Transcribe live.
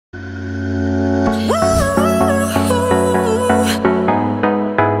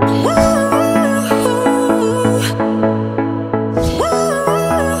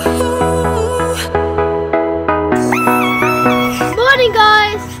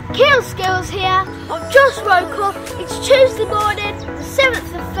Keyl Skills here. I've just woke up. It's Tuesday morning, the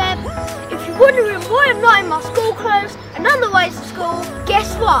 7th of Feb. If you're wondering why I'm not in my school clothes and on the way to school,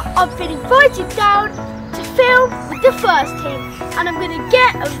 guess what? I've been invited down to film with the first team, and I'm going to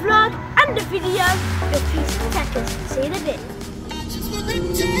get a vlog and a video of a piece of techers. See you in a bit.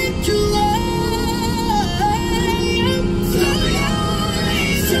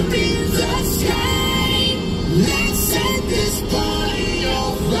 Let's set this party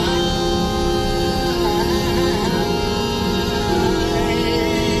on fire.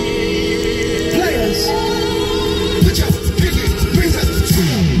 Players, put your pinky rings up to the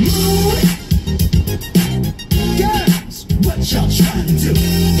moon. Girls, what y'all trying to do?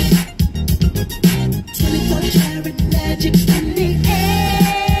 24-karat magic in the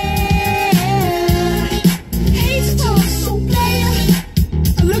air. Hey, so player,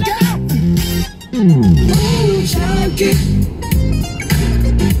 look out.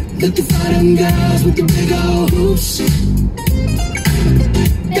 Looking for them girls with the big old hoops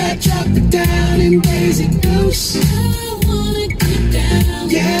that drop it down and raise it loose. I wanna get down.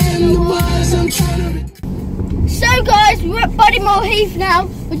 Yeah, and the ones I'm trying to. So guys, we're at Bodymore Heath now.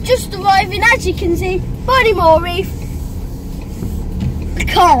 We're just arriving, as you can see, Bodymore Heath. I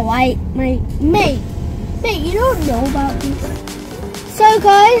can't wait, mate. Mate, you don't know about this. So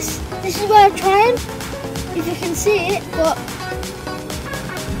guys, this is where I'm trying. If you can see it, but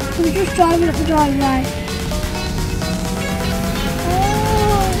we're just driving up the driveway.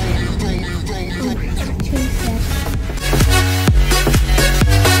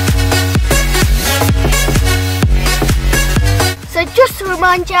 So just to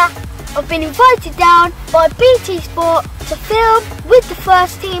remind you, I've been invited down by BT Sport to film with the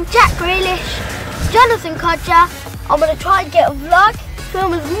first team, Jack Grealish, Jonathan Codger. I'm going to try and get a vlog,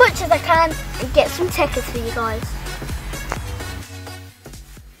 film as much as I can and get some tickets for you guys.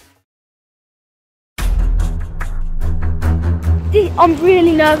 I'm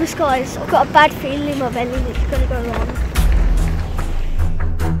really nervous, guys. I've got a bad feeling in my belly that it's going to go wrong.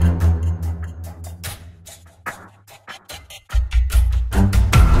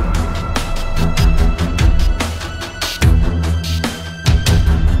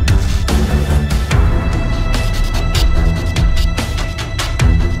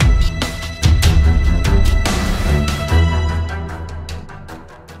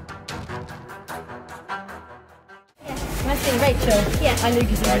 Rachel? Yeah. I knew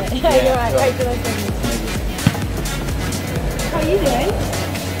you said it. Yeah, you're right, Rachel, nice to meet you. How are you doing?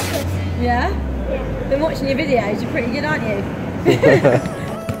 Yeah? Yeah. Been watching your videos, you're pretty good, aren't you?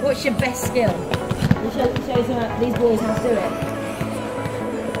 What's your best skill? Show these boys how to do it.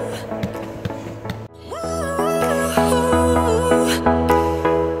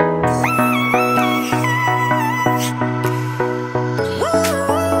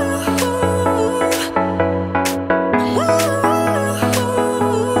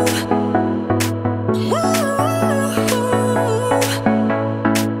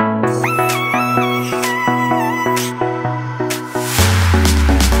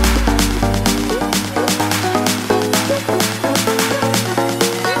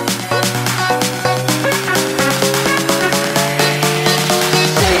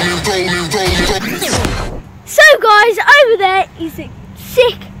 Guys, over there is a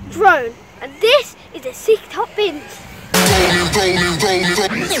sick drone, and this is a sick top bins. And then try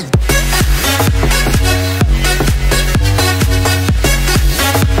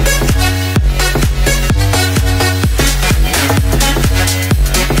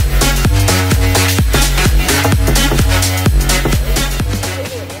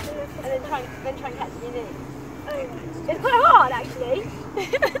and catch it in it. It's quite hard, actually.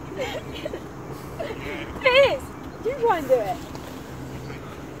 It is. You try and do it.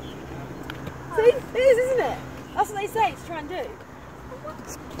 See? It is, isn't it? That's what they say to try and do.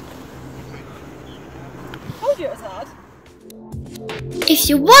 Told you it was hard. If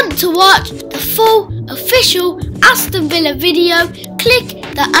you want to watch the full official Aston Villa video, click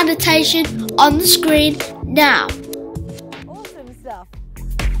the annotation on the screen now. Awesome stuff.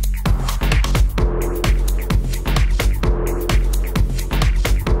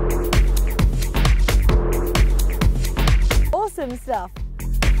 Awesome stuff.